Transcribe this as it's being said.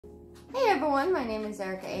Hey everyone, my name is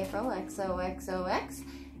Ericaaprilxoxox.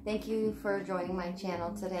 Thank you for joining my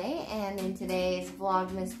channel today, and in today's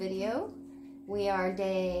vlogmas video, we are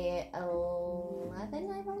day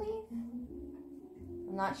 11, I believe?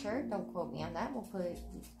 I'm not sure, don't quote me on that, we'll put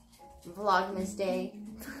vlogmas day.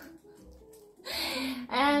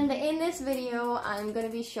 And in this video, I'm going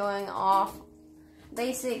to be showing off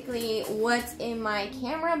basically what's in my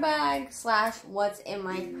camera bag / what's in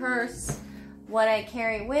my purse, what I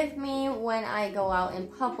carry with me when I go out in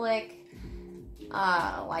public,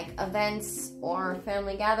 like events or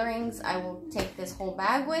family gatherings. I will take this whole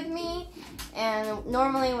bag with me, and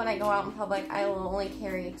normally when I go out in public I will only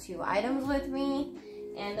carry 2 items with me,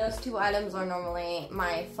 and those 2 items are normally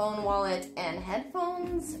my phone, wallet, and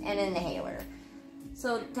headphones, and an inhaler.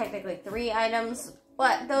 So technically 3 items,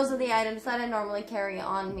 but those are the items that I normally carry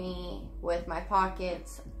on me with my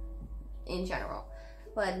pockets in general.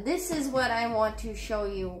 But this is what I want to show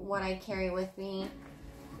you, what I carry with me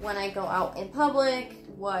when I go out in public,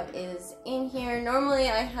 what is in here. Normally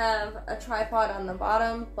I have a tripod on the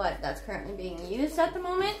bottom, but that's currently being used at the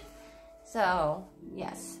moment. So,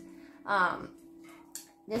 yes.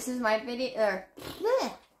 This is my video.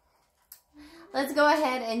 Let's go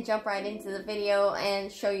ahead and jump right into the video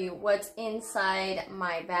and show you what's inside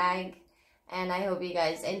my bag. And I hope you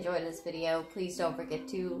guys enjoy this video. Please don't forget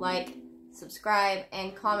to like, subscribe,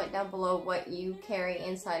 and comment down below what you carry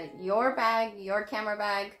inside your bag, your camera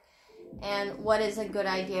bag, and what is a good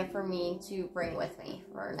idea for me to bring with me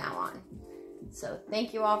from now on. So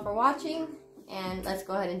thank you all for watching, and let's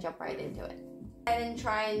go ahead and jump right into it. I didn't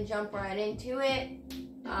try and jump right into it.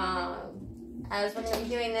 As we're going to be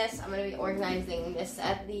doing this, I'm going to be organizing this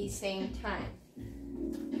at the same time.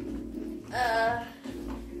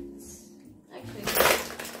 Actually,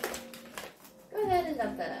 go ahead and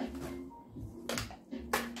dump that out.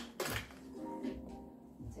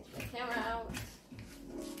 Camera out.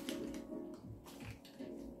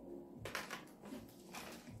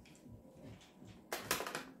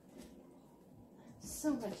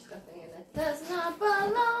 So much stuff in here that does not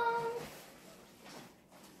belong.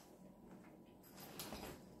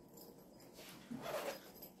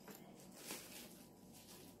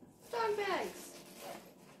 Dog bags.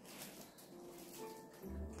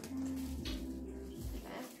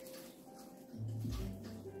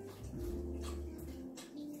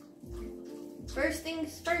 First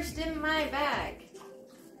things first in my bag.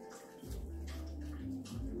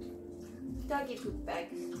 Doggy poop bag.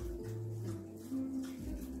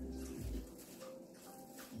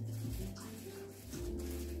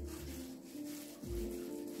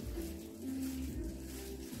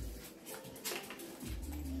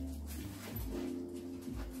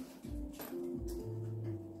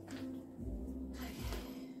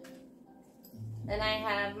 Then I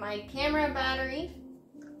have my camera battery.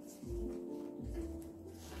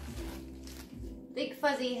 Big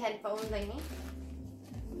fuzzy headphone thingy.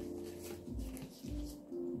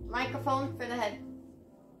 Microphone for the head.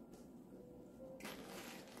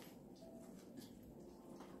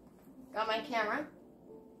 Got my camera.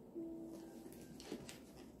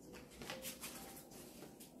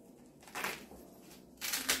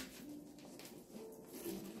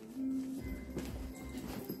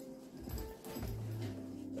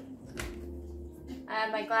 I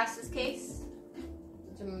have my glasses case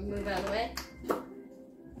to move out of the way.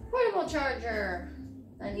 Portable charger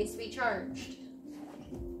that needs to be charged.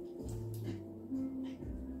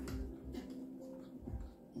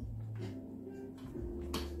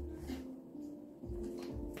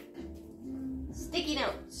 Sticky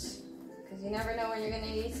notes, because you never know when you're going to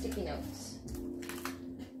need sticky notes.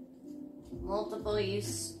 Multiple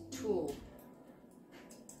use tool.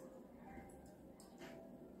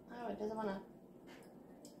 Oh, it doesn't want to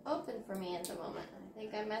open for me at the moment. I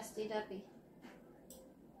think I messed it up.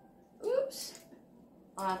 Oops.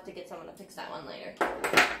 I'll have to get someone to fix that one later.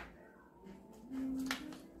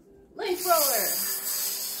 Length roller.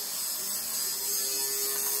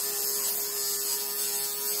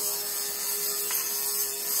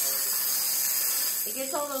 It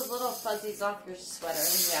gets all those little fuzzies off your sweater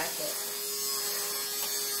and jacket.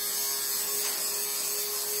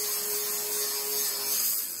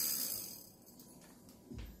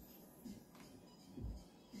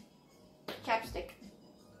 Chapstick.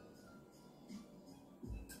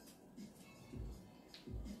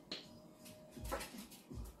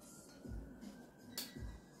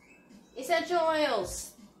 Essential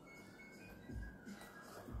oils.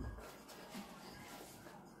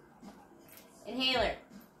 Inhaler.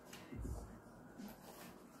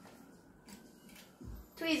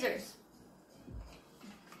 Tweezers.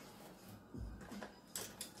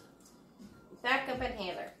 Backup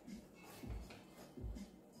inhaler.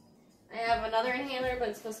 another inhaler, but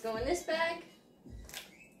it's supposed to go in this bag.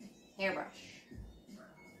 Hairbrush.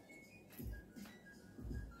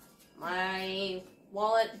 My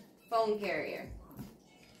wallet, phone carrier.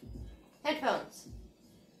 Headphones.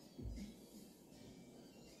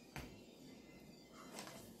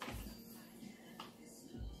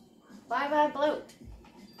 Bye-bye bloat.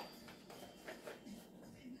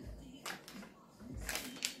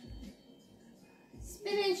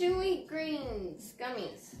 Spinach and wheat grains.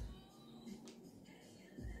 Gummies.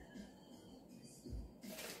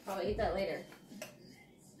 Probably eat that later.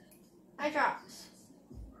 Eye drops.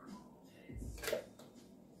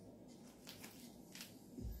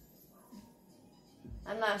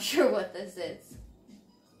 I'm not sure what this is.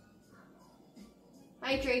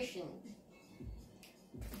 Hydration.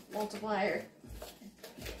 Multiplier.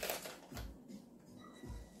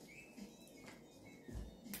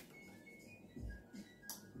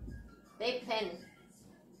 Big pen.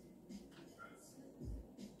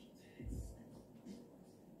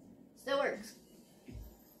 Still works.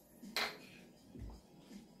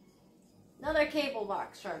 Another cable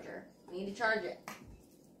box charger. Need to charge it.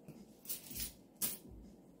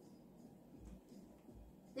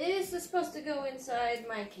 This is supposed to go inside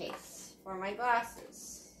my case for my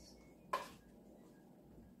glasses.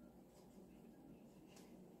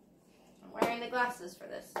 I'm wearing the glasses for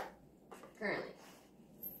this currently.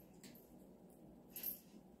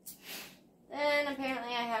 Then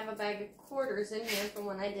apparently I have a bag of quarters in here from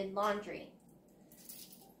when I did laundry.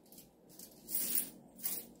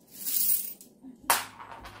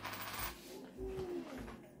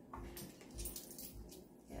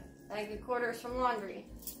 Yeah, bag of quarters from laundry.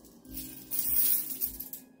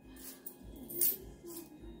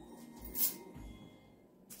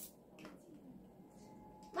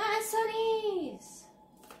 My sunnies!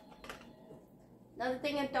 Another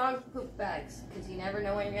thing of dog poop bags, because you never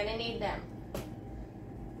know when you're going to need them.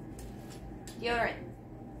 Deodorant.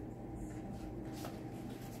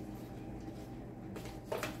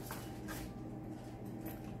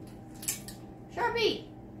 Sharpie.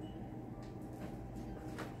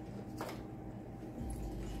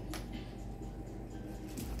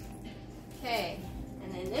 Okay,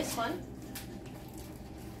 and then this one.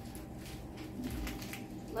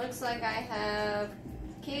 Looks like I have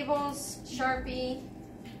cables, Sharpie,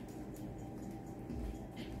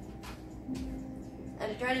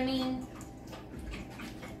 adrenaline,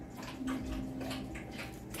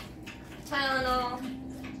 Tylenol,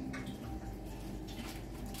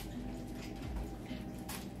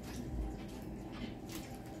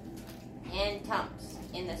 and Tums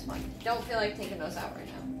in this one. Don't feel like taking those out right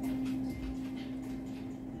now.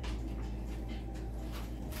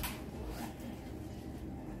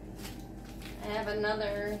 I have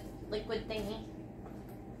another liquid thingy.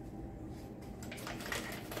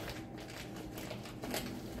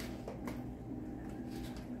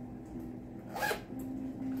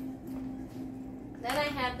 Then I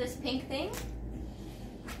have this pink thing.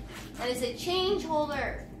 That is a change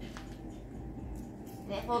holder.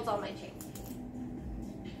 And it holds all my change.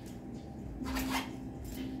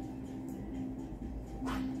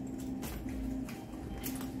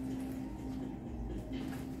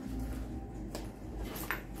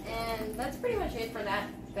 And that's pretty much it for that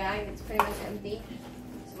bag. It's pretty much empty.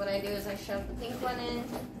 So what I do is I shove the pink one in,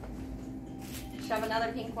 shove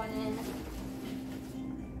another pink one in,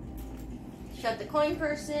 shove the coin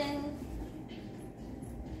purse in,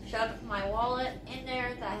 shove my wallet in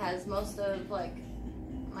there that has most of like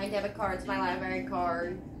my debit cards, my library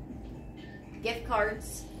card, gift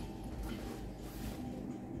cards.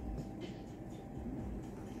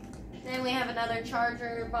 Then we have another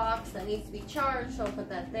charger box that needs to be charged, so I'll put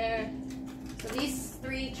that there. So these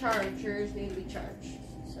 3 chargers need to be charged.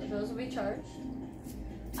 So those will be charged.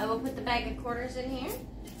 I will put the bag of quarters in here.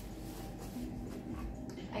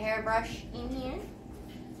 A hairbrush in here.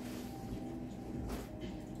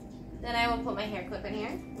 Then I will put my hair clip in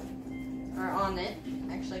here. Or on it.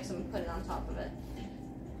 Actually, because I'm going to put it on top of it.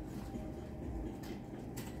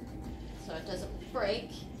 So it doesn't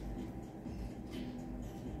break.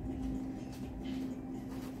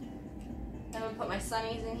 Then I'm going to put my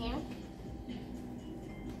sunnies in here.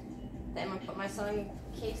 Then I'm going to put my sun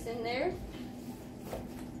case in there.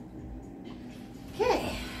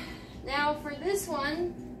 Okay. Now for this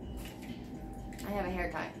one, I have a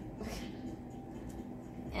hair tie.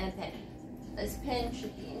 And a pen. This pen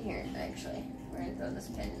should be in here, actually. We're going to throw this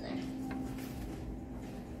pen in there.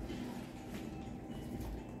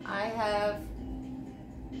 I have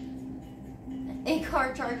a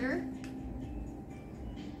car charger.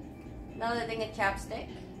 Another thing of chapstick.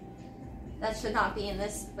 That should not be in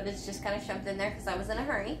this, but it's just kind of shoved in there because I was in a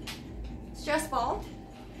hurry. stress ball.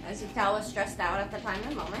 As you can tell, I was stressed out at the time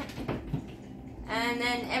and moment. And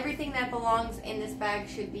then everything that belongs in this bag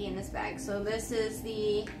should be in this bag. So this is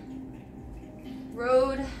the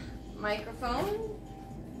Rode microphone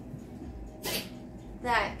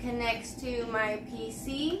that connects to my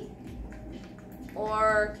PC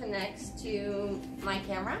or connects to my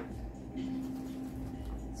camera.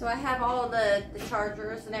 So I have all the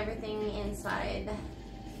chargers and everything inside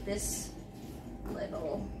this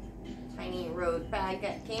little tiny Rode bag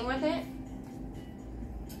that came with it.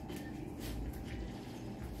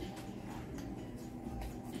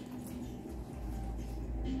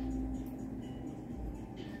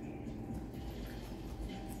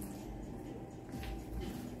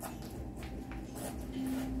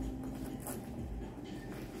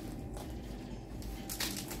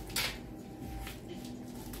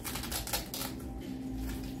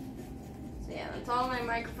 That's all my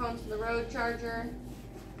microphones for the Rode charger.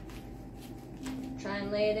 Try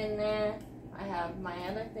and lay it in there. I have my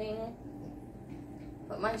other thing.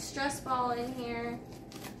 Put my stress ball in here.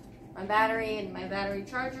 My battery and my battery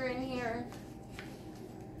charger in here.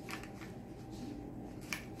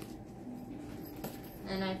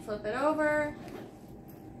 And I flip it over.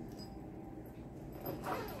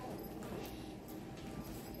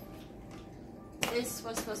 This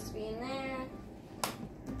was supposed to be in there.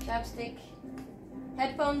 Chapstick.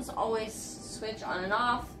 Headphones always switch on and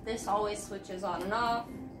off. This always switches on and off.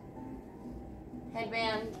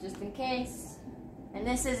 Headband, just in case. And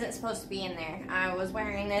this isn't supposed to be in there. I was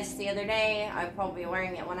wearing this the other day. I'll probably be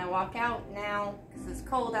wearing it when I walk out now because it's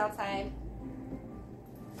cold outside.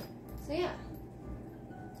 So yeah.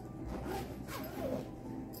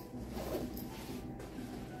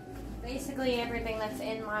 Basically everything that's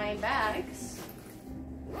in my bags.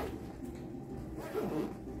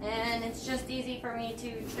 And it's just easy for me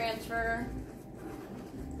to transfer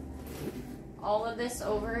all of this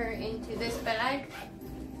over into this bag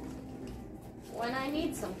when I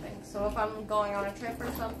need something. So if I'm going on a trip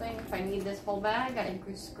or something, if I need this whole bag, I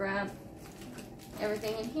just grab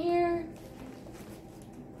everything in here.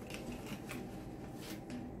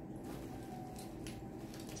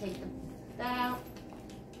 Take that out.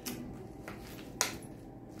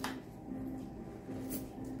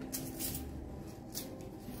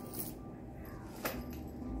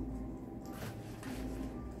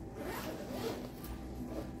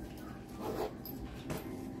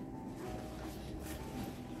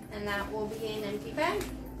 And that will be an empty bag.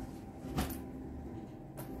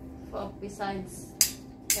 Well, besides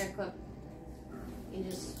hair clip, you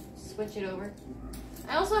just switch it over.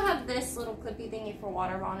 I also have this little clippy thingy for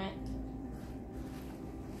water on it.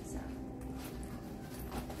 So.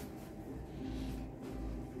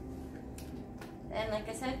 And like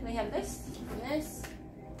I said, we have this and this.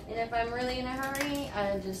 And if I'm really in a hurry,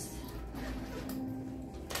 I just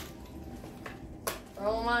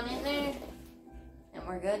throw them on in there. And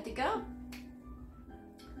we're good to go.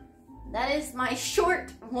 That is my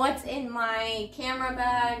short what's in my camera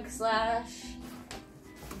bag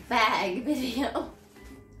 / bag video.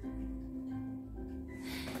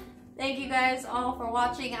 Thank you guys all for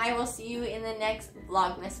watching. I will see you in the next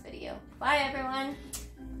Vlogmas video. Bye everyone.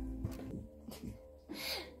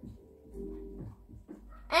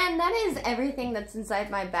 And that is everything that's inside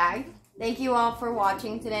my bag. Thank you all for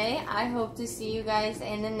watching today. I hope to see you guys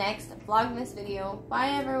in the next Vlogmas video. Bye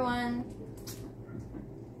everyone.